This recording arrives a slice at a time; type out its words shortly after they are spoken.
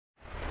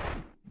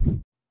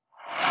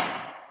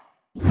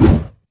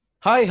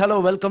Hi, hello,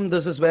 welcome.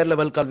 This is Where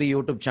Level Kalvi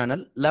YouTube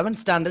channel. 11th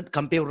Standard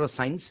Computer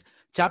Science,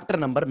 Chapter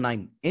number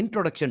 9,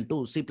 Introduction to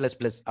C++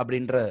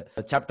 அப்படின்ற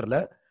சாப்டர்ல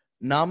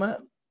நாம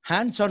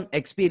hands on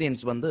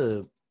experience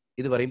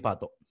இதுவரையும்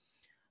பார்த்தோம்.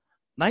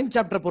 9th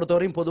chapter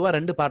பொறுத்தவரையும் பொதுவாக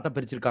ரெண்டு பார்ட்டா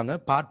பிரிச்சிருக்காங்க.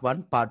 பார்ட்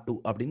 1, பார்ட் 2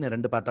 அப்படின்னு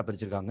ரெண்டு பார்ட்டா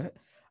பிரிச்சிருக்காங்க.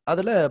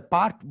 அதுல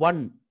பார்ட் 1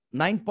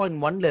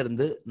 9.1ல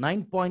இருந்து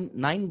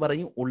 9.9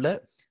 வரையும் உள்ள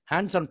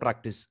ஹேண்ட்ஸ் ஆன்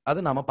ப்ராக்டிஸ்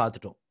அதை நாம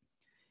பார்த்துட்டோம்.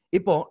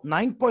 இப்போ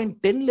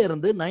 9.10ல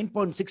இருந்து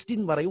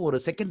 9.16 வரையும் ஒரு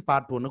செகண்ட்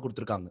பார்ட் ஒன்று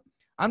கொடுத்துருக்காங்க.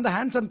 அந்த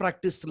ஹேண்ட்ஸ் ஆன்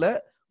ப்ராக்டிஸ்ல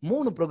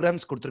 3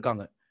 ப்ரோக்ராம்ஸ்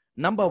கொடுத்துருக்காங்க.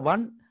 Number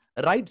 1,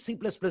 write C++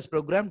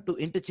 program to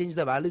interchange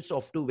the values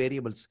of two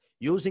variables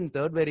using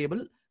third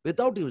variable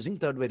without using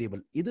third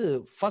variable. இது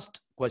first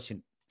question.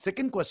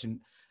 Second question,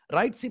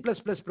 write C++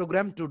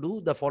 program to do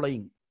the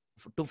following: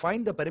 to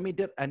find the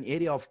perimeter and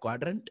area of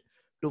quadrant,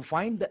 to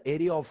find the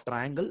area of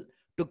triangle,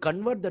 to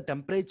convert the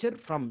temperature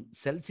from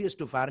Celsius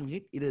to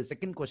Fahrenheit. இது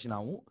second question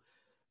ஆகும்.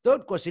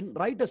 Third question,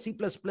 write a C++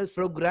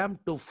 program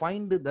to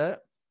find the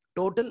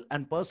total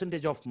and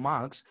percentage of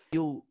marks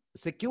you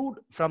secured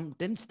from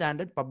 10th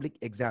standard public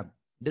exam.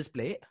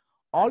 Display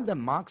all the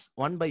marks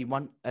one by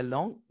one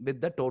along with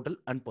the total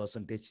and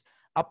percentage.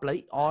 Apply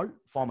all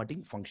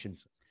formatting functions.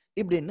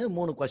 இப்படின்னு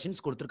 3 questions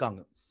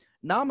கொடுத்திருக்காங்க.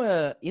 நாம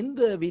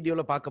இந்த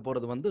வீடியோல பார்க்க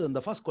போறது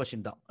இந்த first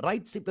question தான்.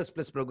 Write C++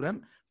 program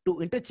to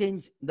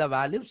interchange the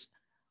values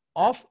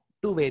of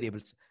two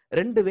variables.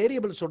 ரெண்டு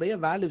variables உடைய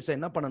values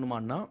என்ன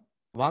பண்ணணுமான்னா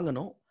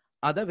வாங்கணும்,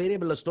 அதை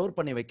வேரியபிள்ல ஸ்டோர்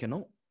பண்ணி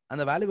வைக்கணும்,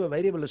 அந்த வேல்யூவை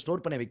வேரியபிள்ல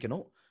ஸ்டோர் பண்ணி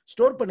வைக்கணும்.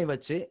 ஸ்டோர் பண்ணி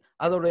வச்சு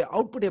அதோட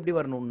அவுட்புட் எப்படி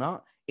வரணும்னா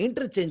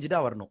இன்டர்சேஞ்சா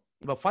வரணும்.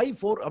 இப்போ 5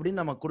 4 அப்படின்னு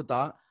நம்ம கொடுத்தா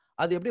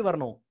அது எப்படி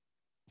வரணும்?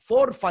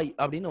 4 5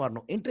 அப்படின்னு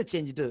வரணும்.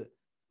 இன்டர்சேஞ்சு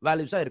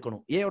வேல்யூஸா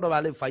இருக்கணும். ஏயோட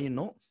வேல்யூ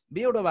 5னும்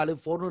பியோட வேல்யூ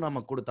 4னும்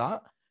நம்ம கொடுத்தா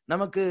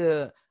நமக்கு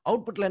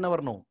அவுட்புட்ல என்ன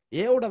வரணும்?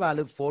 ஏயோட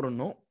வேல்யூ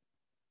 4னும்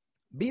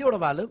பியோட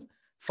வேல்யூ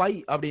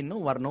 5 அப்படின்னு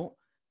வரணும்.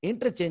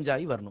 இன்டர்சேஞ்ச்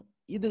ஆகி வரணும்.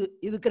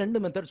 இதுக்கு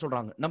ரெண்டு மெத்தட்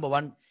சொல்றாங்க. Number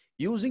 1,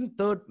 using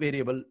third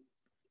variable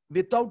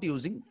without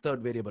using third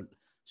variable.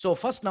 So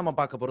first நம்ம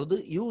பார்க்க போறது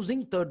using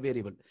third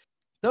variable.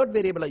 third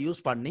variable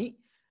use பண்ணி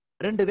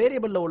ரெண்டு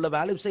வேரியபிள்ல உள்ள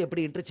வேல்யூஸை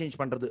எப்படி இன்டர்சேஞ்ச்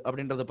பண்றது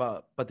அப்படின்றத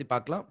பத்தி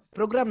பார்க்கலாம்.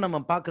 ப்ரோக்ராம்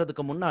நம்ம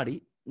பார்க்கறதுக்கு முன்னாடி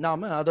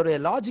நாம அதோட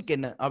லாஜிக்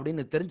என்ன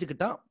அப்படின்னு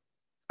தெரிஞ்சுக்கிட்டா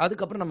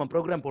அதுக்கப்புறம் நம்ம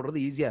ப்ரோக்ராம் போடுறது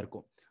ஈஸியா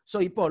இருக்கும். ஸோ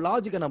இப்போ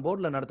லாஜிக்கை நான்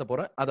போர்டில் நடத்த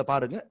போறேன், அதை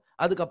பாருங்க.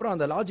 அதுக்கப்புறம்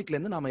அந்த லாஜிக்ல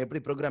இருந்து நாம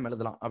எப்படி ப்ரோக்ராம்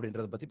எழுதலாம்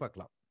அப்படின்றத பத்தி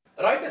பார்க்கலாம்.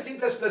 Write a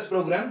C++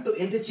 program to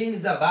interchange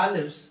the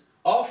values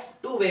of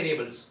two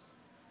variables.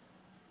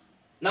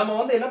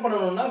 நம்ம என்ன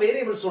பண்ணணும்னா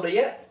வேரியபிள்ஸ் உடைய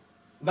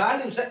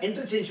வேல்யூஸை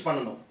இன்டர்சேஞ்ச்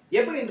பண்ணணும்.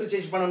 எப்படி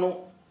இன்டர்சேஞ்ச்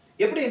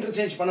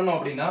பண்ணணும்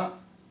அப்படின்னா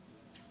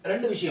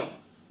ரெண்டு விஷயம்.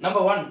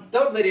 நம்பர் 1,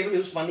 தேர்ட் வேரியபிள்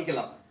யூஸ்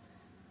பண்ணிக்கலாம்.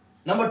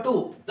 நம்பர் 2,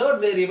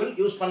 தேர்ட் வேரியபிள்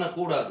யூஸ்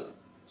பண்ணக்கூடாது.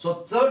 ஸோ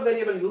தேர்ட்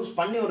வேரியபிள் யூஸ்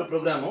பண்ணி ஒரு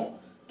ப்ரோக்ராமும்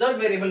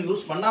தேர்ட் வேரியபிள்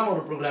யூஸ் பண்ணாம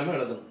ஒரு ப்ரோக்ராமும்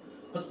எழுதணும்.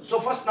 ஸோ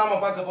ஃபர்ஸ்ட் நாம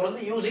பார்க்க போறது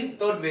using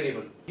third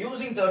variable.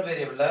 Using third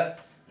வேரியபிள்ல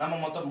நம்ம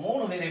மொத்தம்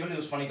 3 வேரியபிள்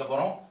யூஸ் பண்ணிக்க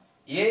போறோம்.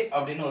 A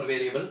அப்படின்னு ஒரு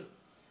வேரியபிள்,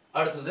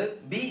 அடுத்தது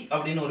B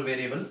அப்படின்னு ஒரு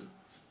வேரியபிள்,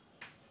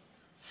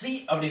 C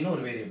அப்படின்னு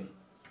ஒரு வேரியபிள்.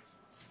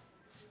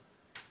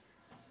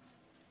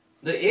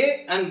 இந்த A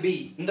and B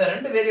இந்த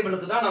ரெண்டு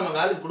வேரியபிளுக்கு தான் நம்ம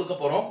வேல்யூ கொடுக்க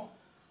போறோம்.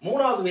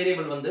 மூணாவது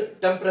வேரியபிள்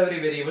டெம்பரரி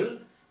வேரியபிள்.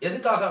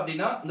 எதுக்காக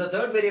அப்படின்னா இந்த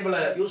தேர்ட்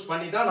வேரியபிளை யூஸ்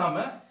பண்ணி தான்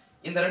நாம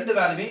இந்த ரெண்டு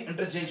வேல்யூவை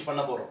இன்டர்சேஞ்ச்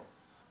பண்ண போறோம்.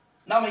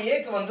 நாம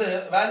Aக்கு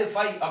வேல்யூ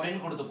 5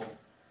 அப்படின்னு கொடுத்துப்போம்,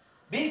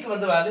 Bக்கு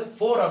வேல்யூ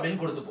 4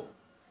 அப்படின்னு கொடுத்துப்போம்.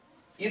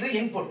 இது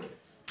இன்புட்.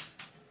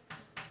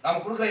 நாம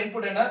கொடுக்குற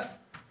இன்புட் என்ன?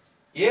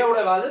 A ஓட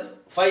வேல்யூ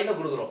 5 னு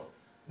கொடுக்குறோம்,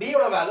 B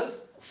ஓட வேல்யூ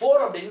 4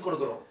 அப்படின்னு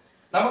கொடுக்குறோம்.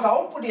 நமக்கு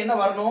அவுட்புட் என்ன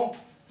வரணும்?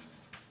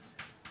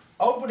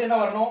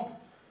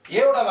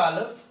 A ஓட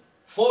வேல்யூ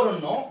 4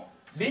 ன்னும்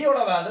B ஓட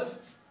வேல்யூ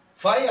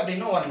 5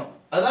 அப்படின்னு வரணும்.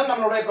 அதுதான்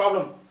நம்மளுடைய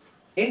problem.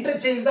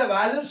 Interchange the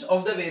values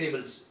of the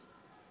variables.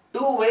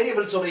 Two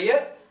variables உடைய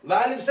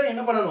வேல்யூஸை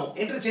என்ன பண்ணணும்?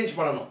 இன்டர்சேஞ்ச்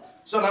பண்ணணும்.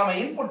 ஸோ நாம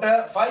இன்புட்டை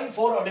 5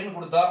 4 அப்படின்னு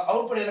கொடுத்தா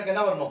அவுட்புட் எனக்கு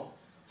என்ன வரணும்?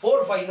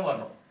 4 5 னு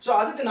வரணும். ஸோ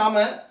அதுக்கு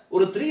நாம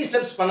ஒரு 3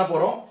 ஸ்டெப்ஸ் பண்ண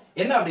போறோம்.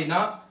 என்ன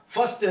அப்படின்னா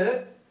ஃபர்ஸ்ட்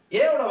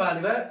A ஓட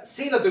வேல்யூவை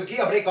C ல தூக்கி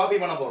அப்படியே காப்பி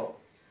பண்ண போறோம்.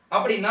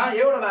 அப்படின்னா A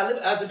ஓட value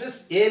as it is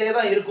A லே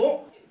தான் இருக்கும்,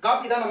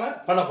 காப்பி தான் நம்ம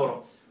பண்ண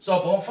போறோம். சோ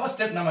அப்போ ஃபர்ஸ்ட்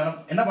ஸ்டெப் நம்ம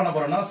என்ன பண்ண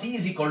போறோம்னா C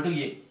is equal to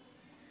A.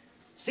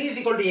 C is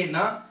equal to A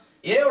னா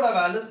A ஓட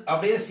வேல்யூ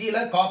அப்படியே C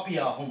ல காப்பி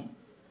ஆகும்.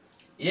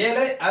 A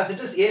ல as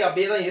it is A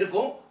அப்படியே தான்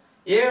இருக்கும்,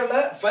 A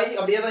ல 5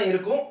 அப்படியே தான்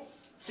இருக்கும்,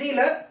 C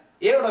ல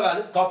A ஓட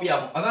வேல்யூ காப்பி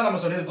ஆகும். அதான்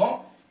நம்ம சொல்லியிருக்கோம்,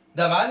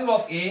 the value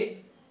of A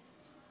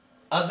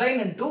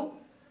assigned into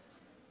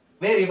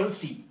variable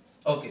C.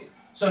 Okay.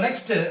 So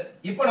next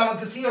இப்போ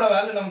நமக்கு C ஓட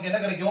வேல்யூ நமக்கு என்ன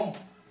கிடைக்கும்?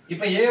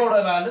 இப்போ A ஓட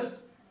வேல்யூ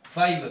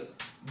 5,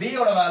 B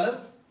ஓட வேல்யூ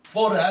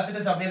 4 as it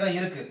is அப்படியே தான்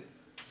இருக்கு,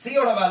 C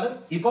ஓட வேல்யூ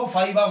இப்போ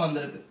 5 ஆ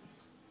வந்திருக்கு,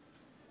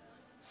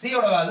 C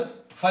ஓட வேல்யூ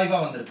 5 ஆ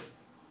வந்திருக்கு.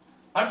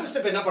 அடுத்த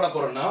ஸ்டெப் என்ன பண்ண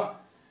போறோம்னா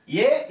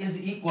A is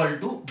equal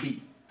to B.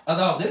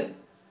 அதாவது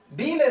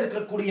B ல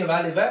இருக்கக்கூடிய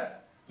வேல்யூவை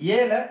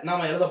A ல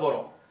நாம எழுத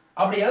போறோம்.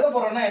 அப்படி எழுத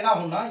போறோம்னா என்ன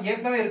ஆகும்னா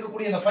ஏற்கனவே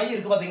இருக்கக்கூடிய இந்த 5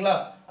 இருக்கு பாத்தீங்களா,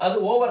 அது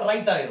ஓவர்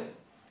ரைட் ஆயிரும்.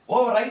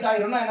 ஓவர் ரைட்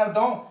ஆயிரும்னா என்ன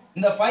அர்த்தம்?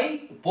 இந்த 5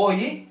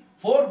 போய்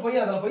 4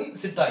 போய் அதுல போய்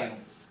சிட் ஆயிரும்.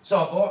 சோ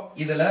அப்போ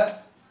இதுல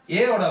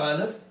A ஓட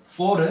வேல்யூ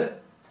 4,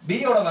 B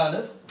ஓட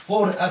வேல்யூ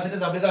 4 as it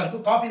is அப்படி தான்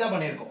இருக்கும், காப்பி தான்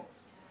பண்ணியிருக்கோம்.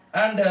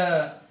 அண்ட்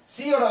C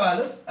ஓட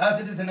வேல்யூ as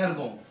it is என்ன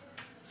இருக்கும்,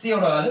 C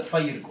ஓட வேல்யூ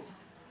 5 இருக்கும்.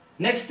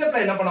 நெக்ஸ்ட்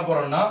ஸ்டெப்ல என்ன பண்ண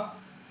போறோம்னா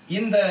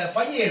இந்த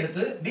 5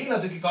 எடுத்து B ல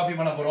தூக்கி காப்பி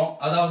பண்ண போறோம்.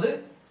 அதாவது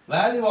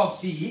value of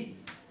C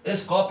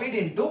is copied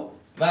into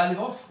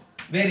value of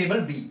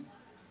variable B.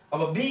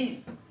 அப்ப B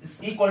is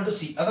equal to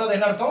C. அதாவது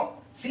என்ன அர்த்தம்,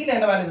 C ல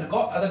என்ன வேல்யூ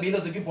இருக்கோ அதை B ல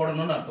தூக்கி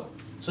போடணும்னு அர்த்தம்.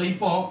 சோ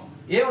இப்போ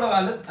A ஓட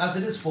value as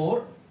it is 4,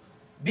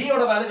 B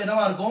ஓட வேல்யூ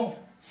என்னவா இருக்கும்,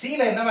 C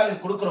ல என்ன வேல்யூ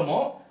கொடுக்கறோமோ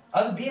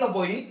அது B ல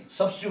போய்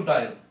சப்ஸ்டிட்யூட்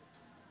ஆயிடும்.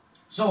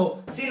 சோ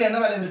C ல என்ன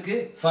வேல்யூ இருக்கு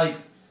 5,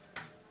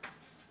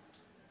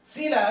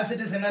 C ல as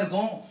it is என்ன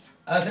இருக்கும்,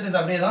 as it is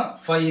அப்படியே தான்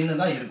 5 ன்னு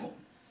தான் இருக்கும்.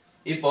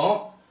 இப்போ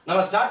நம்ம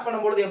ஸ்டார்ட்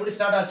பண்ணும்போது எப்படி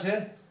ஸ்டார்ட் ஆச்சு,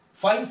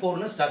 5 4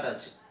 ன்னு ஸ்டார்ட்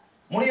ஆச்சு.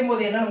 முடியும்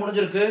போது என்ன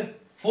முடிஞ்சிருக்கு,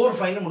 4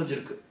 5 ன்னு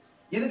முடிஞ்சிருக்கு.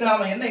 இதுக்கு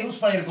நாம என்ன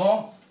யூஸ் பண்ணிருக்கோம்,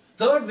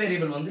 தேர்ட்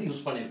வேரியபிள் வந்து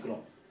யூஸ்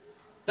பண்ணிருக்கோம்.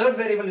 தேர்ட்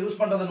வேரியபிள் யூஸ்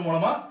பண்றதன்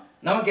மூலமா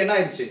நமக்கு என்ன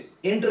ஆயிருச்சு,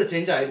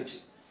 இன்டர்சேஞ்ச் ஆயிருச்சு.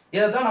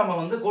 இத தான் நாம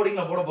வந்து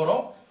கோடிங்ல போட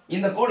போறோம்.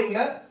 இந்த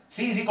கோடிங்ல C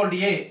is equal to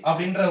A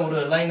அப்படிங்கற ஒரு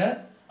லைன்,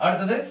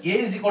 அடுத்து A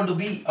is equal to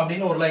B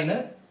அப்படின ஒரு line,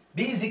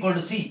 B is equal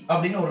to C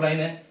அப்படின ஒரு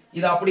லைன்,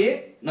 இத அப்படியே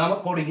நாம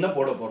கோடிங்ல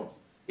போட போறோம்.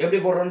 எப்படி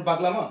போடுறோம்னு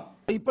பார்க்கலாமா?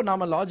 இப்போ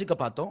நாம லாஜிக்க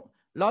பார்த்தோம்.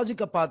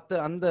 லாஜிக்க பார்த்து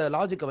அந்த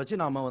லாஜிக்க வச்சு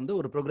நாம வந்து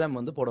ஒரு ப்ரோக்ராம்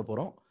வந்து போட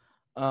போறோம்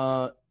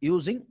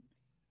using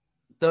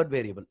third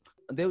variable.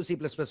 Dev C++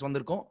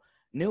 வந்திருக்கோம்,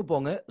 நியூ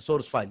போங்க,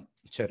 சோர்ஸ் ஃபைல்.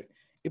 சரி,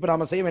 இப்போ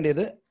நாம செய்ய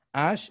வேண்டியது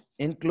ash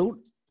include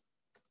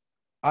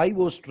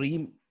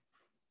iostream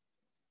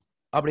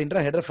அப்படின்ற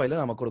ஹெடர் ஃபைலை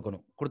நாம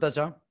கொடுக்கணும்.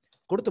 கொடுத்தாச்சா?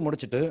 கொடுத்து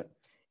முடிச்சிட்டு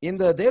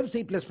இந்த தேவ் C++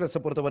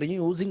 பொறுத்த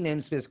வரையும் யூசிங்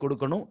நேம் ஸ்பேஸ்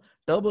கொடுக்கணும்.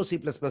 டர்போ C++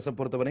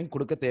 பொறுத்த வரையும்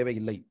கொடுக்க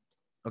தேவையில்லை.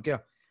 Okay.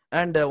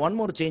 And one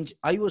more change,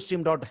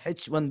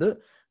 iostream.h வந்து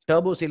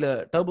டர்போ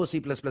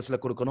C++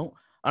 கொடுக்கணும்.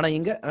 ஆனா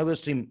இங்க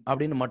iostream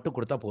அப்படின்னு மட்டும்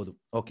கொடுத்தா போதும்.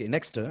 ஓகே.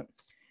 நெக்ஸ்ட்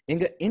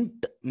இங்க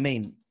int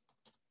main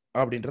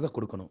அப்படின்றத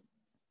கொடுக்கணும்.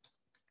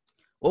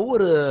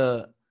 ஒவ்வொரு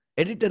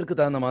எடிட்டருக்கு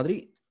தகுந்த மாதிரி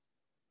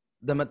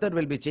the method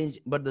will be changed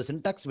but the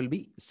syntax will be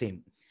same.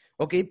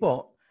 Okay. இப்போ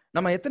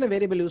நம்ம எத்தனை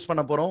வேரியபிள் யூஸ்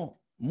பண்ண போறோம்,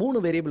 3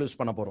 வேரியபிள் யூஸ்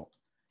பண்ண போறோம்.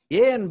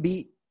 A and B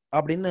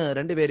அப்படின்னு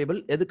 2 வேரியபிள்.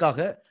 எதுக்காக,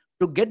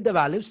 to get the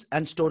values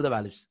and store the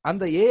values.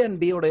 அந்த A and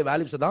B உடைய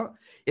வேல்யூஸ் தான்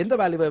எந்த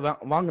வேல்யூவை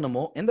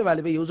வாங்கணுமோ, எந்த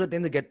வேல்யூவை யூசர்ட்ட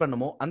இருந்து கெட்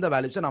பண்ணணுமோ அந்த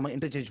வேல்யூஸை நாம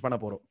இன்டர்சேஞ்ச் பண்ண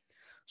போறோம்.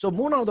 சோ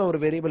மூணாவது ஒரு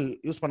வேரியபிள்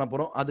யூஸ் பண்ண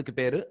போறோம், அதுக்கு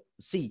பேரு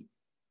C.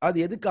 அது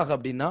எதுக்காக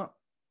அப்படின்னா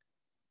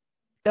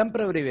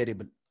டெம்பரரி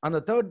வேரியபிள். அந்த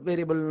தேர்ட்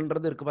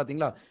வேரியபிள்ன்றது இருக்கு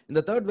பாத்தீங்களா, இந்த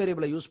தேர்ட்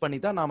வேரியபிளை யூஸ் பண்ணி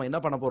தான் நாம என்ன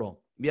பண்ண போறோம்,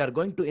 we are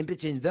going to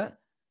interchange the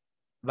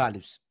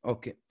values.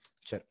 Okay.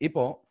 சரி,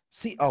 இப்போ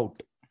C out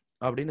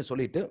அப்படின்னு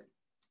சொல்லிட்டு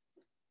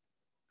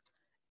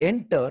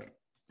enter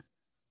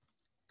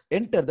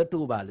the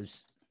two values.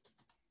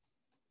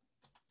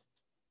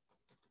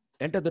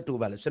 enter the two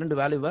values. ரெண்டு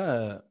வேல்யூவை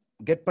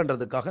கெட்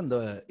பண்றதுக்காக இந்த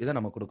இதை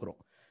நம்ம கொடுக்குறோம்.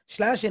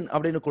 ஸ்லாஷ் இன்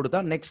அப்படின்னு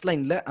கொடுத்தா நெக்ஸ்ட்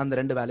லைன்ல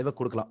அந்த ரெண்டு வேல்யூவை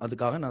கொடுக்கலாம்.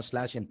 அதுக்காக நான்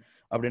ஸ்லாஷ் இன்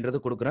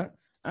அப்படின்றது கொடுக்குறேன்.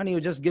 and you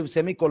just give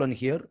semicolon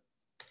here.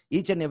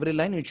 each and every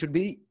line it should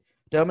be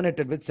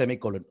terminated with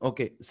semicolon.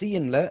 okay. C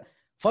in ல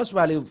first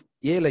value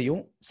A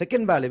லையும்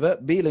செகண்ட் வேல்யூவை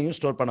B லையும்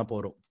ஸ்டோர் பண்ண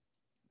போறோம்.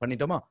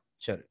 பண்ணிட்டோமா?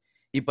 சரி,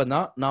 இப்போ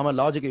தான் நாம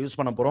லாஜிக்கை யூஸ்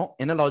பண்ண போறோம்.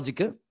 என்ன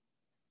லாஜிக்,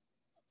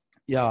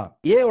 யா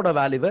A ஓட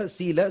வேல்யூவை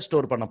C ல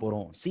ஸ்டோர் பண்ண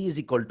போறோம். C is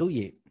equal to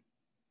A.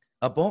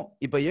 அப்போ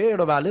இப்போ A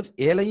ஓட வேல்யூ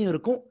A லையும்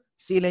இருக்கும்,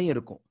 C லையும்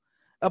இருக்கும்.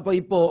 அப்போ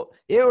இப்போ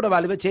A ஓட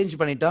வேல்யூவை சேஞ்ச்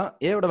பண்ணிட்டா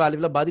A ஓட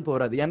வேல்யூல பாதிப்பு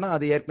வராது. ஏன்னா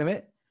அது ஏற்கனவே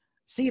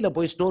C ல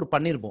போய் ஸ்டோர்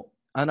பண்ணிருப்போம்.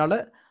 அதனால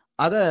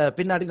அதை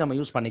பின்னாடி நம்ம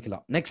யூஸ்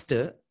பண்ணிக்கலாம். நெக்ஸ்ட்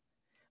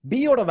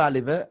B ஓட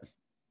வேல்யூவை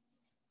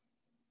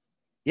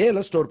A ல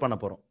ஸ்டோர் பண்ண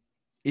போறோம்.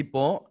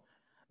 இப்போ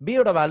B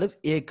ஓட வேல்யூ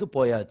A க்கு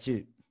போயாச்சு.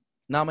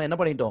 நாம என்ன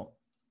பண்ணிட்டோம்,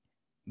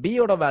 B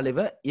ஓட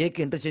வேல்யூவை A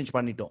க்கு இன்டர்சேஞ்ச்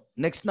பண்ணிட்டோம்.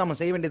 நெக்ஸ்ட் நாம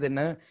செய்ய வேண்டியது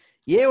என்ன,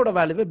 A ஓட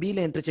வேல்யூவை B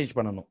ல இன்டர்சேஞ்ச்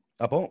பண்ணணும்.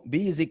 அப்போ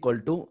B is equal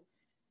to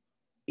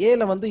A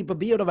ல வந்து இப்போ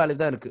B ஓட வேல்யூ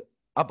தான் இருக்கு.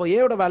 அப்போ A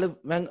ஓட வேல்யூ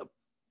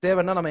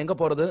தேவைன்னா நம்ம எங்க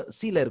போறது,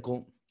 C ல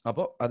இருக்கும்.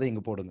 அப்போ அதை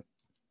இங்க போடுங்க.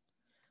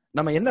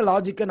 நம்ம என்ன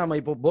லாஜிக்கை நம்ம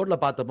இப்போ போர்ட்ல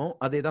பார்த்தோமோ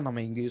அதே தான்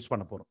நம்ம இங்க யூஸ்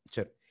பண்ண போறோம்.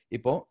 சரி,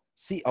 இப்போ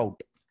C out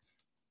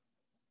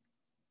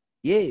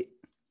A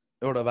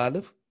ஓட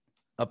வேல்யூ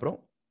அப்புறம்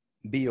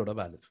B ஓட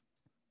வேல்யூ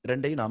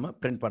ரெண்டையும் நாம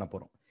பிரிண்ட் பண்ண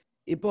போறோம்.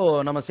 இப்போ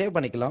நம்ம சேவ்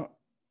பண்ணிக்கலாம்.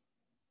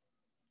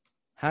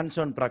 ஹேண்ட்ஸ்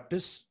ஆன்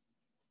பிராக்டிஸ்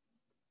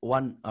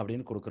 1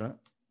 அப்படின்னு கொடுக்குறேன்.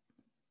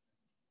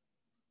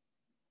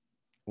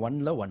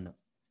 1ல 1.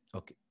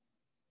 ஓகே,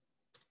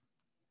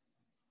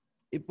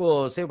 இப்போ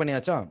சேவ்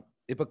பண்ணியாச்சா?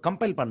 இப்போ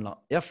கம்பைல்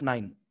பண்ணலாம்.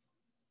 F9.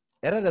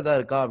 எரர் எதா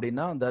இருக்கா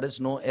அப்படின்னா there is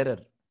no error.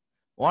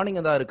 Warning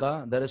எதா இருக்கா,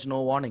 there is no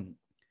warning.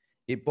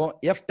 இப்போ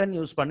F10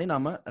 யூஸ் பண்ணி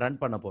நாம ரன்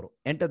பண்ண போறோம்.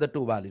 enter the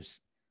two values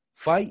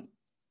 5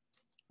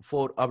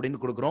 4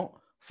 அப்படின்னு கொடுக்குறோம்.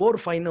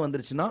 4 5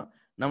 வந்துருச்சுன்னா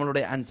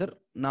நம்மளுடைய ஆன்சர்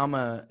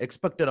நாம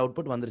எக்ஸ்பெக்டட்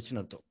அவுட்புட்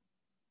வந்துருச்சுன்னு அர்த்தம்.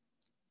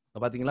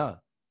 பாத்தீங்களா,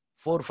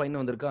 4 5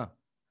 வந்திருக்கா?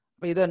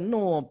 இப்போ இதை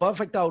இன்னும்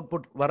பர்ஃபெக்டா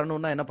அவுட்புட்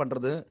வரணும்னா என்ன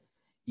பண்றது,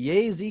 A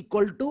is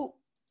equal to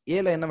A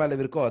ல என்ன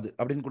வேல்யூ இருக்கோ அது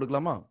அப்படின்னு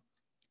கொடுக்கலாமா?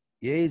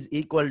 A is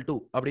equal to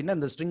அப்படின்னா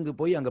இந்த ஸ்ட்ரிங்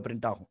போய் அங்க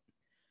பிரிண்ட் ஆகும்.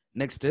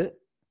 நெக்ஸ்ட்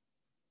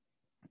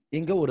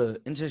இங்க ஒரு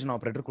இன்சர்ஷன்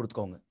ஆபரேட்டர்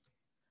கொடுத்துக்கோங்க.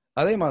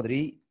 அதே மாதிரி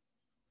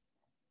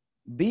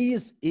B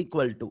is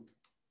equal to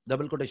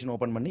double quotation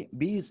open பண்ணி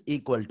b is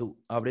equal to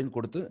அப்படின்னு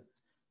கொடுத்து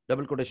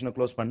டபுள் கொட்டேஷனை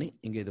க்ளோஸ் பண்ணி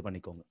இங்க இது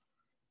பண்ணிக்கோங்க.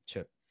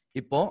 சரி,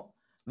 இப்போ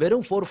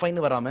வெறும் 4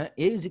 5 வராம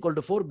a is equal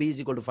to 4 b is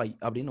equal to 5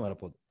 அப்படின்னு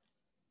வரப்போகுது.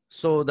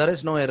 So there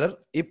is no error.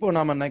 இப்போ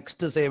நாம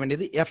நெக்ஸ்ட் செய்ய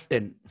வேண்டியது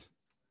F10.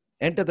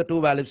 Enter the two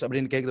values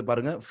அப்படின்னு கேக்குது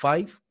பாருங்க.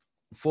 5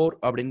 4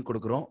 அப்படின்னு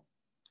கொடுக்குறோம்.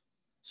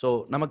 So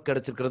நமக்கு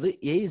கிடைச்சிருக்கிறது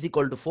a is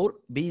equal to 4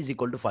 b is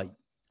equal to 5.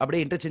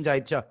 அப்படியே இன்டர்சேஞ்ச்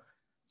ஆயிடுச்சா?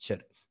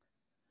 சரி.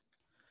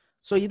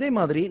 So இதே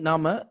மாதிரி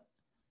நாம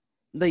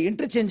இந்த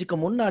இன்டர்சேஞ்சுக்கு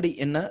முன்னாடி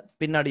என்ன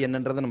பின்னாடி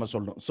என்னன்றதை நம்ம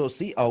சொல்லணும். So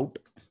see out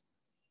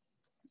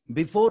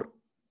before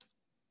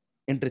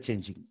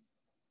interchanging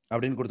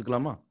அப்படின்னு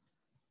கொடுத்துக்கலாமா?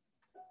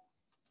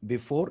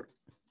 Before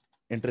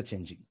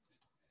interchanging.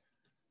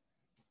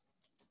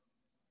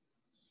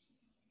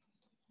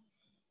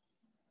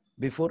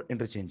 Before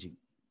interchanging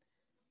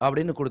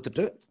அப்படின்னு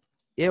கொடுத்துட்டு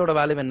a ஓட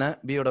வேல்யூ என்ன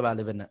b ஓட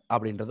வேல்யூ என்ன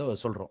அப்படின்றத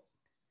சொல்றோம்.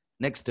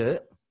 நெக்ஸ்ட்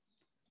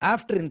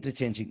ஆஃப்டர்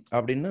இன்டர்சேஞ்சிங்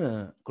அப்படின்னு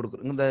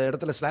கொடுக்குறோம். இந்த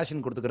இடத்துல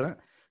ஸ்லாஷன் கொடுத்துக்கிறேன்.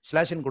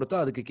 ஸ்லாஷன் கொடுத்தா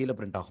அதுக்கு கீழே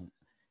பிரிண்ட் ஆகும்.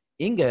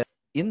 இங்க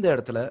இந்த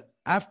இடத்துல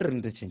ஆஃப்டர்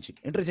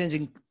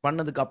இன்டர்சேஞ்சிங்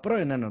பண்ணதுக்கு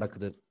அப்புறம் என்ன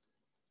நடக்குது?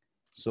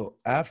 So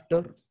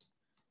after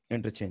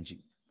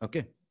interchanging.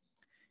 ஓகே,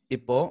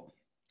 இப்போ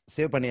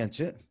சேவ்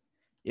பண்ணியாச்சு.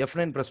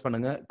 F9 ப்ரெஸ்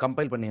பண்ணுங்க.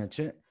 கம்பைல்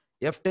பண்ணியாச்சு.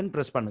 F10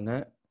 ப்ரெஸ் பண்ணுங்க.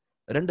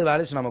 ரெண்டு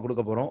வேல்யூஸ் நம்ம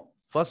கொடுக்க போறோம்.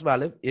 ஃபர்ஸ்ட்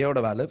வேல்யூ a ஓட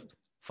வேல்யூ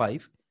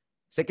 5,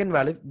 செகண்ட்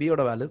வேல்யூ b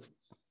ஓட value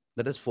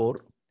that is 4.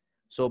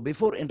 So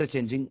before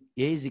interchanging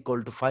a is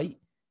equal to 5,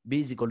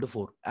 b is equal to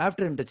 4.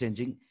 After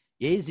interchanging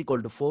a is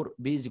equal to 4,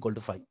 b is equal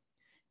to 5.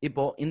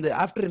 இப்போ இந்த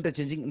after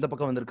interchanging இந்த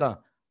பக்கம் வந்திருக்கா?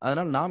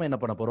 அதனால நாம என்ன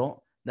பண்ண போறோம்?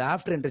 இந்த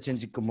ஆஃப்டர்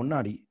இன்டர்சேஞ்சிங்க்கு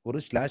முன்னாடி ஒரு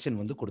ஸ்லாஷன்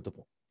வந்து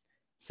கொடுத்துப்போம்.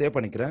 சேவ்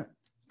பண்ணிக்கிறேன்.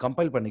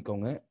 கம்பைல்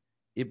பண்ணிக்கோங்க.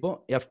 இப்போ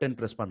F10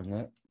 பிரஸ் பண்ணுங்க.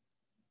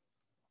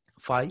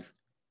 5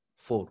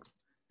 4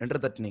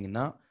 enter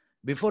தட்டினீங்கன்னா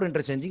before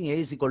interchanging a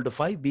is equal to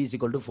 5, b is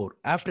equal to 4.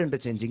 After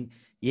interchanging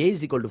a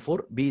is equal to 4,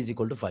 b is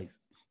equal to 5.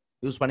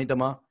 Use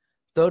பண்ணிட்டோமா?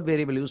 Third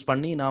variable use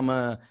பண்ணி நாம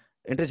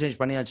இன்டர்சேஞ்ச்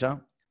பண்ணியாச்சா?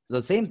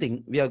 the same thing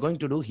we are going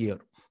to do here.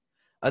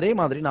 அதே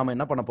மாதிரி நாம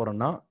என்ன பண்ண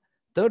போறோம்னா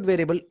third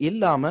variable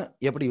இல்லாம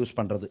எப்படி யூஸ்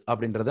பண்றது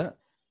அப்படின்றத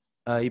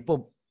இப்போ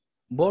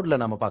போர்ட்ல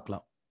நாம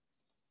பார்க்கலாம்.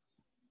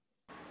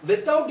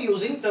 without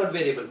using third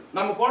variable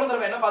நம்ம போன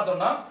தடவை என்ன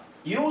பார்த்தோம்னா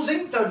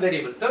using third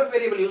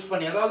variable யூஸ்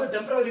பண்ணி, அதாவது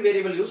temporary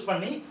variable யூஸ்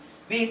பண்ணி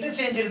we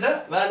interchanged the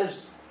values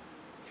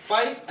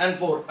 5 and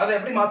 4. அதை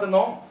எப்படி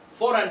மாத்தணும்?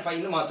 4 and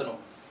 5 னு மாத்தணும்.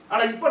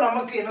 ஆனா இப்போ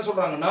நமக்கு என்ன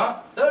சொல்றாங்கன்னா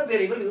third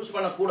variable யூஸ்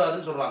பண்ண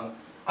கூடாதுன்னு சொல்றாங்க.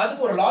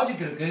 அதுக்கு ஒரு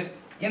லாஜிக் இருக்கு.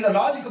 இந்த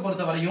லாஜிக்கை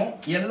பொறுத்த வரையும்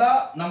எல்லா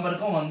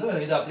நம்பருக்கும் வந்து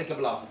இது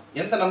அப்ளிகபிள் ஆகும்.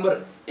 எந்த நம்பர்,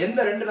 எந்த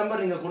ரெண்டு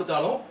நம்பர் நீங்க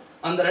கொடுத்தாலும்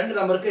அந்த ரெண்டு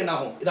நம்பருக்கு என்ன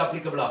ஆகும்? இது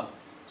அப்ளிகபிள் ஆகும்.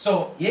 So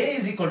a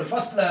is equal to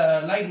first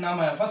line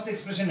நாம first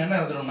expression என்ன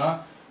எழுதுறோம்னா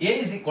a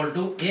is equal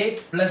to a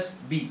plus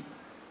b.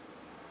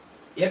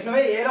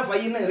 ஏற்கனவே a ல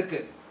 5 ன்னு இருக்கு.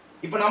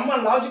 இப்போ நம்ம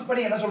லாஜிக்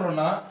படி என்ன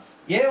சொல்றோம்னா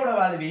a ஓட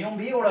வேல்யூவையும்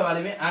b ஓட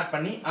வேல்யூவையும் ஆட்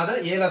பண்ணி அதை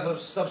a ல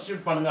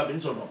சப்ஸ்டிட்யூட் பண்ணுங்க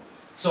அப்படின்னு சொல்றோம்.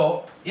 So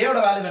a ஓட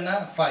வேல்யூ என்ன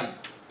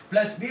 5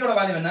 plus b ஓட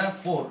வேல்யூ என்ன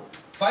 4.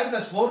 5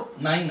 plus 4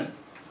 9.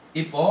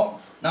 இப்போ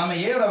நாம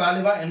a ஓட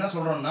வேல்யூவா என்ன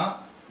சொல்றோம்னா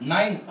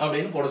 9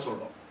 அப்படின்னு போட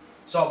சொல்றோம்.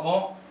 சோ அப்போ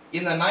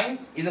இந்த 9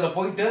 இதுல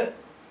போயிட்டு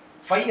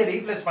 5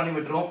 ரீப்ளேஸ் பண்ணி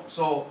விட்டுறோம்.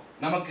 சோ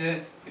நமக்கு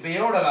இப்போ a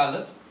ஓட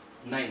value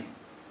 9.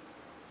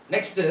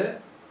 Next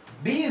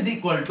b is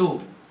equal to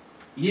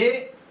a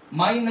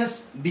minus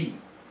b.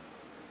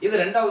 இது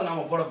ரெண்டாவது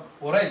நாம போட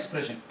போற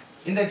எக்ஸ்பிரஷன்.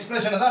 இந்த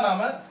எக்ஸ்பிரஷனை தான்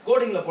நாம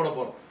கோடிங்ல போட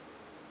போறோம்.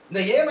 இந்த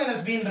a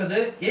minus b ன்றது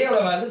a ஓட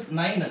வேல்யூ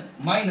 9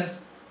 minus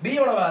b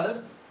ஓட value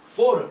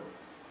 4.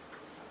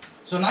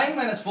 So 9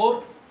 minus 4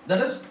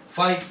 that is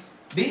 5.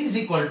 b is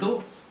equal to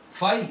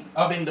 5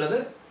 அப்படின்றது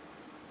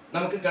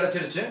நமக்கு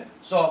கிடைச்சிருச்சு.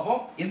 சோ அப்போ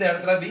இந்த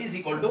இடத்துல b is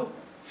equal to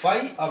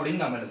 5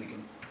 அப்படின்னு நாம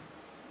எழுதிக்கணும்.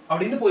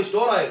 அப்படின்னு போய்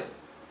ஸ்டோர் ஆயிடும்.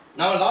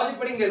 நாம லாஜிக்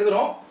படி இங்க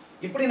எழுதுறோம்.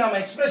 இப்படி நாம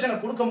எக்ஸ்பிரஷனை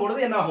கொடுக்கும்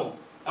பொழுது என்ன ஆகும்?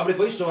 அப்படி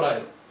போய் ஸ்டோர்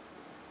ஆயிடும்.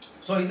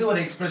 சோ இது ஒரு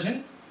எக்ஸ்பிரஷன்,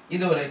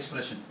 இது ஒரு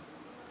எக்ஸ்பிரஷன்,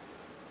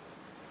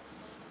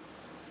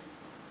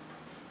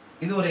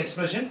 இது ஒரு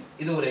எக்ஸ்பிரஷன்,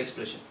 இது ஒரு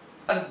எக்ஸ்பிரஷன்.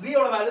 b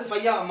ஓட வேல்யூ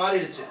 5 ஆ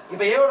மாறிடுச்சு.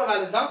 இப்போ a ஓட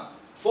வேல்யூ தான்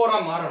 4 ஆ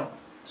மாறணும்.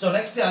 சோ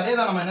நெக்ஸ்ட் அதே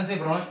தான் நம்ம என்ன செய்ய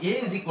போறோம்? a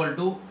is equal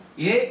to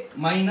a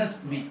minus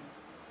b.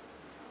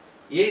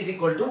 a is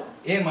equal to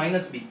a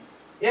minus b.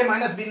 a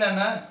minus b னா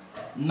என்ன?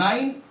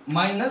 9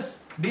 minus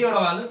b ஓட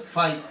value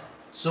 5.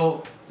 So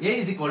a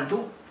is equal to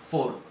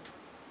 4.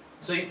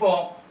 So இப்போ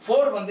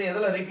 4 வந்து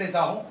எதல ரீப்ளேஸ்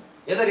ஆகும்?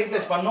 எதை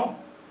ரீப்ளேஸ் பண்ணும்?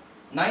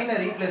 9 ஐ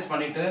ரீப்ளேஸ்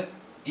பண்ணிட்டு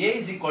a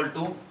is equal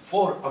to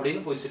 4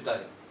 அப்படினு போய் செட்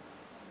ஆயிடும்.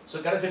 சோ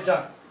கிடைச்சிருச்சா?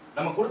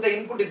 நம்ம கொடுத்த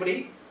இன்புட் இப்படி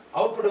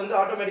அவுட்புட் வந்து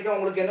ஆட்டோமேட்டிக்கா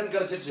உங்களுக்கு என்னன்னு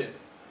கிடைச்சிருச்சு?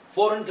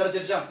 4 ன்னு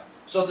கிடைச்சிருச்சா?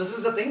 So this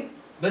is the thing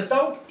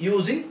without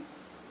using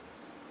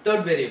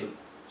third variable.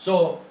 So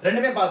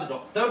ரெண்டுமே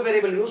பார்த்துட்டோம். third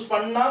variable யூஸ்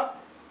பண்ணா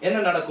என்ன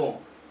நடக்கும்?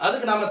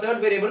 அதுக்கு நாம third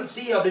variable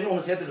c அப்படினு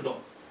ஒன்னு சேர்த்துக்கிட்டோம்.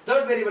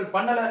 third variable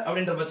பண்ணல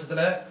அப்படின்ற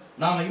பட்சத்துல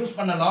நாம யூஸ்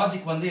பண்ண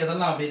லாஜிக் வந்து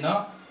எதெல்லாம் அப்படினா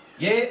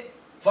a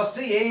first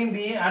a யும்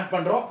b யும் ஆட்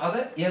பண்றோம்.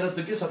 அதை a ல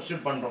தூக்கி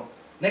சப்ஸ்டிட்யூட் பண்றோம்.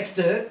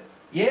 நெக்ஸ்ட்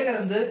a ல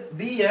இருந்து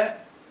b ய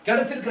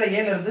கிடைச்சிருக்கிற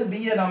a ல இருந்து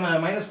b ய நாம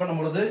மைனஸ் பண்ணும்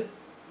பொழுது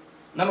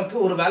நமக்கு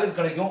ஒரு வேல்யூ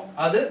கிடைக்கும்.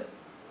 அது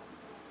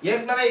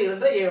ஏற்கனவே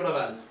இருந்த a ஓட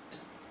வேல்யூ.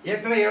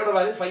 ஏற்கனவே a ஓட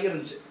வேல்யூ 5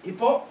 இருந்துச்சு.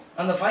 இப்போ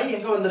அந்த 5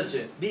 எங்க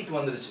வந்துருச்சு? b க்கு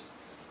வந்துருச்சு.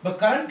 இப்போ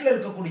கரண்ட்ல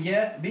இருக்கக்கூடிய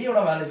b ஓட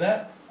வேல்யூவை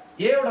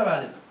a ஓட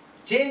வேல்யூ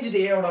சேஞ்ச்டு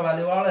a ஓட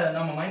வேல்யூவால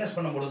நம்ம மைனஸ்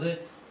பண்ணும்போது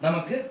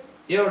நமக்கு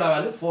a ஓட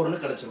வேல்யூ 4 னு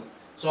கிடைச்சிரும்.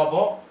 சோ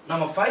அப்போ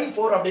நம்ம 5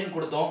 4 அப்படினு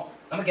கொடுத்தோம்.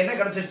 நமக்கு என்ன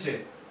கிடைச்சிருச்சு?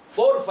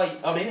 4 5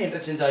 அப்படினு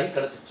இன்டர்சேஞ்ச் ஆகி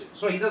கிடைச்சிருச்சு.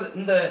 சோ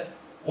இந்த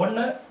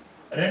 1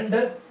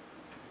 2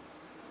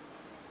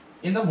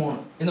 இந்த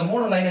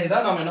 3 லைனை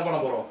தான் நாம என்ன பண்ண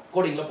போறோம்?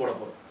 கோடிங்ல போட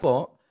போறோம். இப்போ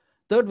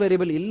தேர்ட்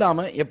வேரியபிள்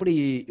இல்லாம எப்படி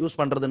யூஸ்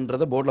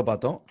பண்றதுன்றத போர்ட்ல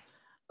பார்த்தோம்.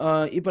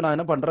 இப்போ நான்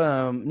என்ன பண்றேன்?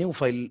 நியூ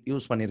ஃபைல்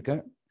யூஸ்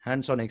பண்ணியிருக்கேன்.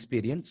 ஹேண்ட்ஸ் ஆன்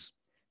எக்ஸ்பீரியன்ஸ்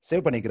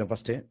சேவ் பண்ணிக்கிறேன்.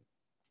 First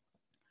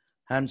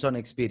hands on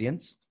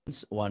experience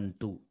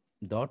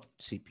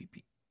 12.cpp.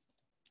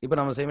 இப்போ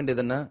நம்ம செய்ய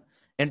வேண்டியது என்ன?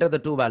 Enter the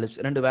two values.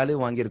 ரெண்டு வேல்யூ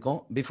வாங்கியிருக்கோம்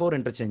பிஃபோர்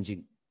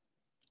இன்டர்சேஞ்சிங்.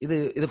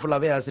 இது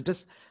ஃபுல்லாவே ஆஸ் இட்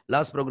இஸ்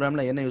லாஸ்ட்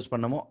ப்ரோக்ராம்ல என்ன யூஸ்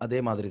பண்ணமோ அதே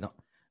மாதிரி தான்.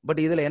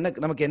 பட் இதுல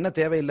நமக்கு என்ன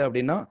தேவையில்லை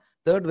அப்படின்னா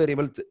தேர்ட்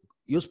வேரியபிள்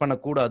யூஸ்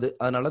பண்ணக்கூடாது.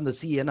 அதனால இந்த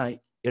சிஏ நான்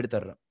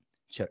எடுத்துடுறேன்.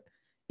 சரி,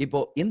 இப்போ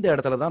இந்த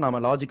இடத்துல தான் நாம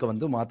லாஜிக்கை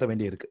வந்து மாற்ற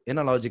வேண்டியிருக்கு.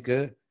 என்ன logic?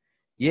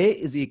 a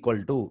is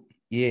equal to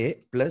a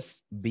plus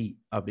B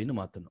அப்படின்னு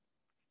மாற்றணும்.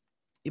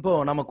 இப்போ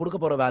நம்ம கொடுக்க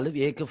போற வேல்யூ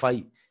ஏக்கு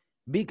 5,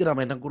 பிக்கு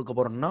நம்ம என்ன கொடுக்க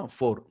போறோம்னா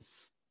 4.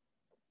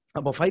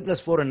 அப்போ 5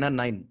 பிளஸ் 4 என்ன?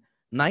 9.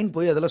 9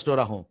 போய் அதில்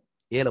ஸ்டோர் ஆகும்,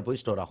 ஏல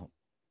போய் ஸ்டோர் ஆகும்.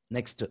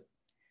 Next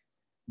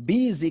b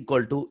is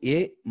equal to a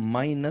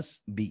minus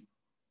B.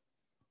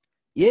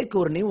 ஏக்கு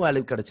ஒரு நியூ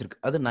வேல்யூ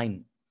கிடைச்சிருக்கு, அது 9.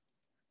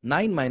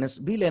 9 மைனஸ்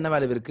பில என்ன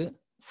வேல்யூ இருக்கு?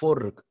 4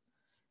 இருக்கு.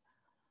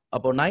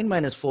 அப்போ 9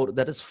 மைனஸ் 4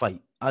 தட் இஸ் 5.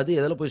 அது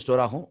எதில் போய்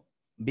ஸ்டோர் ஆகும்?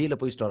 பில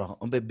போய் ஸ்டோர் ஆகும்.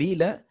 இப்போ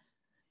பில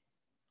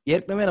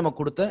ஏற்கனவே நம்ம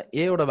கொடுத்த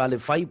ஏயோட வேல்யூ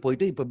 5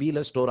 போயிட்டு இப்போ பில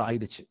ஸ்டோர்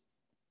ஆயிடுச்சு.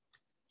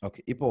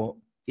 ஓகே, இப்போ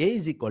a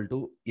is equal to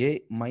a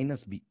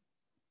minus B.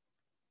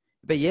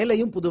 இப்போ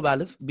ஏலையும் புது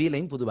வேல்யூ,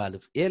 பிலையும் புது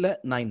வேல்யூ. ஏல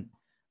 9,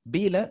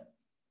 பில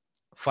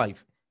 5.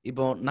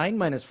 இப்போ 9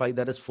 மைனஸ் 5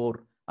 தட் இஸ் 4.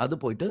 அது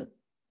போயிட்டு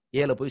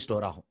ஏல போய்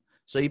ஸ்டோர் ஆகும்.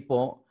 ஸோ இப்போ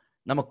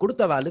நம்ம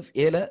கொடுத்த வேல்யூ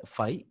ஏல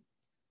 5,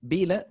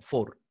 பில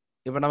 4.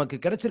 இப்போ நமக்கு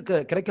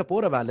கிடைக்க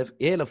போற வேல்யூ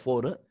ஏல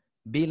 4,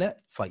 பில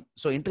 5.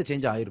 ஸோ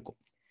இன்டர்சேஞ்ச் ஆயிருக்கும்.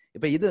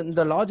 இப்போ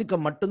இந்த லாஜிக்கை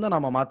மட்டும்தான்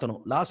நாம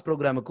மாற்றணும். லாஸ்ட்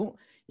ப்ரோக்ராமுக்கும்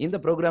இந்த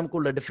ப்ரோக்ராமுக்கும்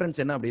உள்ள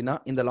டிஃபரன்ஸ் என்ன அப்படின்னா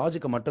இந்த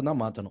லாஜிக்கை மட்டும்தான்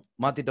மாற்றணும்.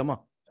 மாத்திட்டோமா?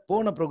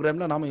 போன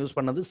ப்ரோக்ராம்ல நாம யூஸ்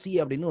பண்ணது சி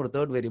அப்படின்னு ஒரு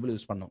தேர்ட் வேரியபிள்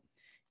யூஸ் பண்ணோம்.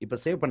 இப்போ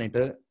சேவ்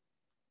பண்ணிட்டு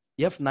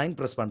F9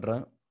 ப்ரெஸ்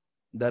பண்றேன்.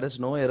 there is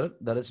no error,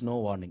 there is no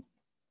warning.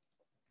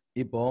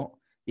 இப்போ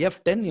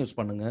F10 யூஸ்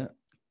பண்ணுங்க.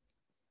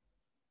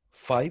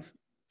 5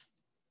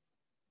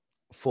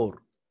 4.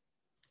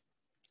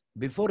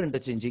 Before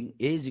interchanging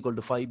a is equal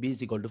to 5, b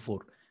is equal to 4.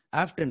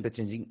 After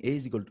interchanging a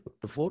is equal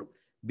to 4,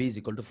 b is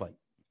equal to 5.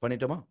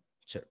 பண்ணிட்டோமா?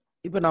 சரி,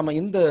 இப்போ நாம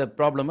இந்த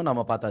ப்ராப்ளமை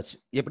நாம பார்த்தாச்சு.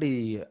 எப்படி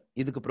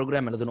இதுக்கு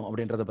ப்ரோக்ராம் எழுதணும்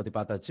அப்படின்றத பத்தி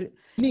பார்த்தாச்சு.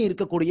 இனி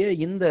இருக்கக்கூடிய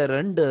இந்த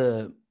 2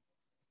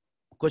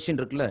 கொஸ்டின்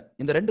இருக்குல்ல,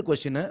 இந்த 2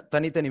 கொஸ்டினை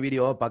தனித்தனி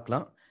வீடியோவா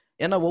பார்க்கலாம்.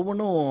 ஏன்னா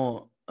ஒவ்வொன்றும்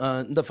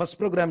இந்த ஃபர்ஸ்ட்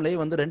ப்ரோக்ராம்லேயே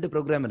வந்து 2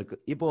 ப்ரோக்ராம் இருக்கு.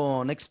 இப்போ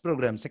நெக்ஸ்ட்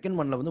ப்ரோக்ராம் செகண்ட்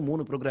ஒன்ல வந்து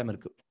 3 ப்ரோக்ராம்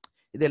இருக்கு.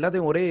 இது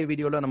எல்லாத்தையும் ஒரே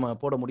வீடியோல நம்ம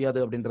போட முடியாது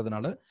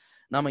அப்படின்றதுனால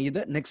நாம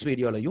இதை நெக்ஸ்ட்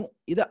வீடியோலையும்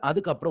இதை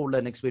அதுக்கப்புறம் உள்ள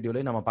நெக்ஸ்ட்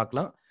வீடியோலையும் நம்ம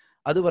பார்க்கலாம்.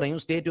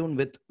 அதுவரையும் stay tune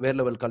with where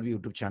level கல்வி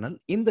யூடியூப் சேனல்.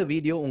 இந்த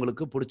வீடியோ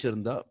உங்களுக்கு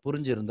பிடிச்சிருந்தா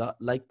புரிஞ்சிருந்தா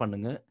லைக்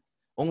பண்ணுங்க,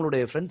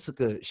 உங்களுடைய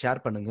ஃப்ரெண்ட்ஸுக்கு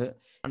ஷேர் பண்ணுங்க.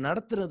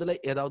 நடத்துறதுல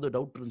ஏதாவது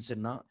டவுட்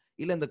இருந்துச்சுன்னா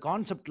இல்ல இந்த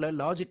கான்செப்ட்ல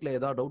லாஜிக்ல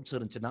ஏதாவது டவுட்ஸ்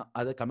இருந்துச்சுன்னா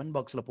அதை கமெண்ட்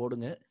பாக்ஸ்ல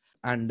போடுங்க.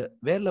 அண்ட்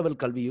வேர் லெவல்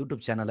கல்வி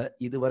யூடியூப் சேனலை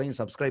இதுவரையும்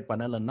சப்ஸ்கிரைப்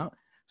பண்ணலைன்னா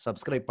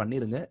சப்ஸ்கிரைப்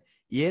பண்ணிருங்க.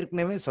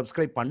 ஏற்கனவே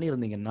சப்ஸ்கிரைப்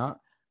பண்ணியிருந்தீங்கன்னா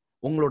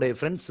உங்களுடைய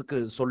ஃப்ரெண்ட்ஸுக்கு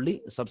சொல்லி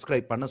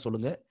சப்ஸ்கிரைப் பண்ண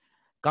சொல்லுங்க.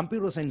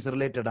 கம்ப்யூட்டர் சயின்ஸ்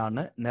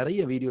ரிலேட்டடான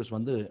நிறைய வீடியோஸ்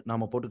வந்து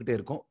நாம போட்டுக்கிட்டே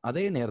இருக்கோம்.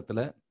 அதே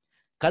நேரத்தில்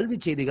கல்வி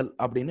செய்திகள்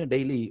அப்படின்னு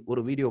டெய்லி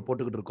ஒரு வீடியோ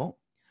போட்டுக்கிட்டு இருக்கோம்.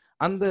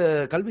 அந்த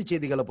கல்வி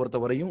செய்திகளை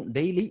பொறுத்தவரையும்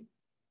டெய்லி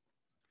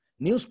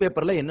நியூஸ்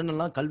பேப்பர்ல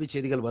என்னென்னலாம் கல்வி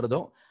செய்திகள்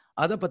வருதோ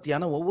அதை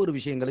பத்தியான ஒவ்வொரு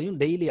விஷயங்களையும்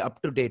டெய்லி அப்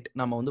டு டேட்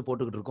நம்ம வந்து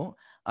போட்டுக்கிட்டு இருக்கோம்.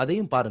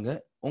 அதையும் பாருங்க,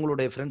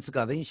 உங்களுடைய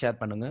ஃப்ரெண்ட்ஸுக்கு அதையும் ஷேர்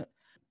பண்ணுங்க.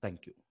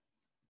 தேங்க்யூ.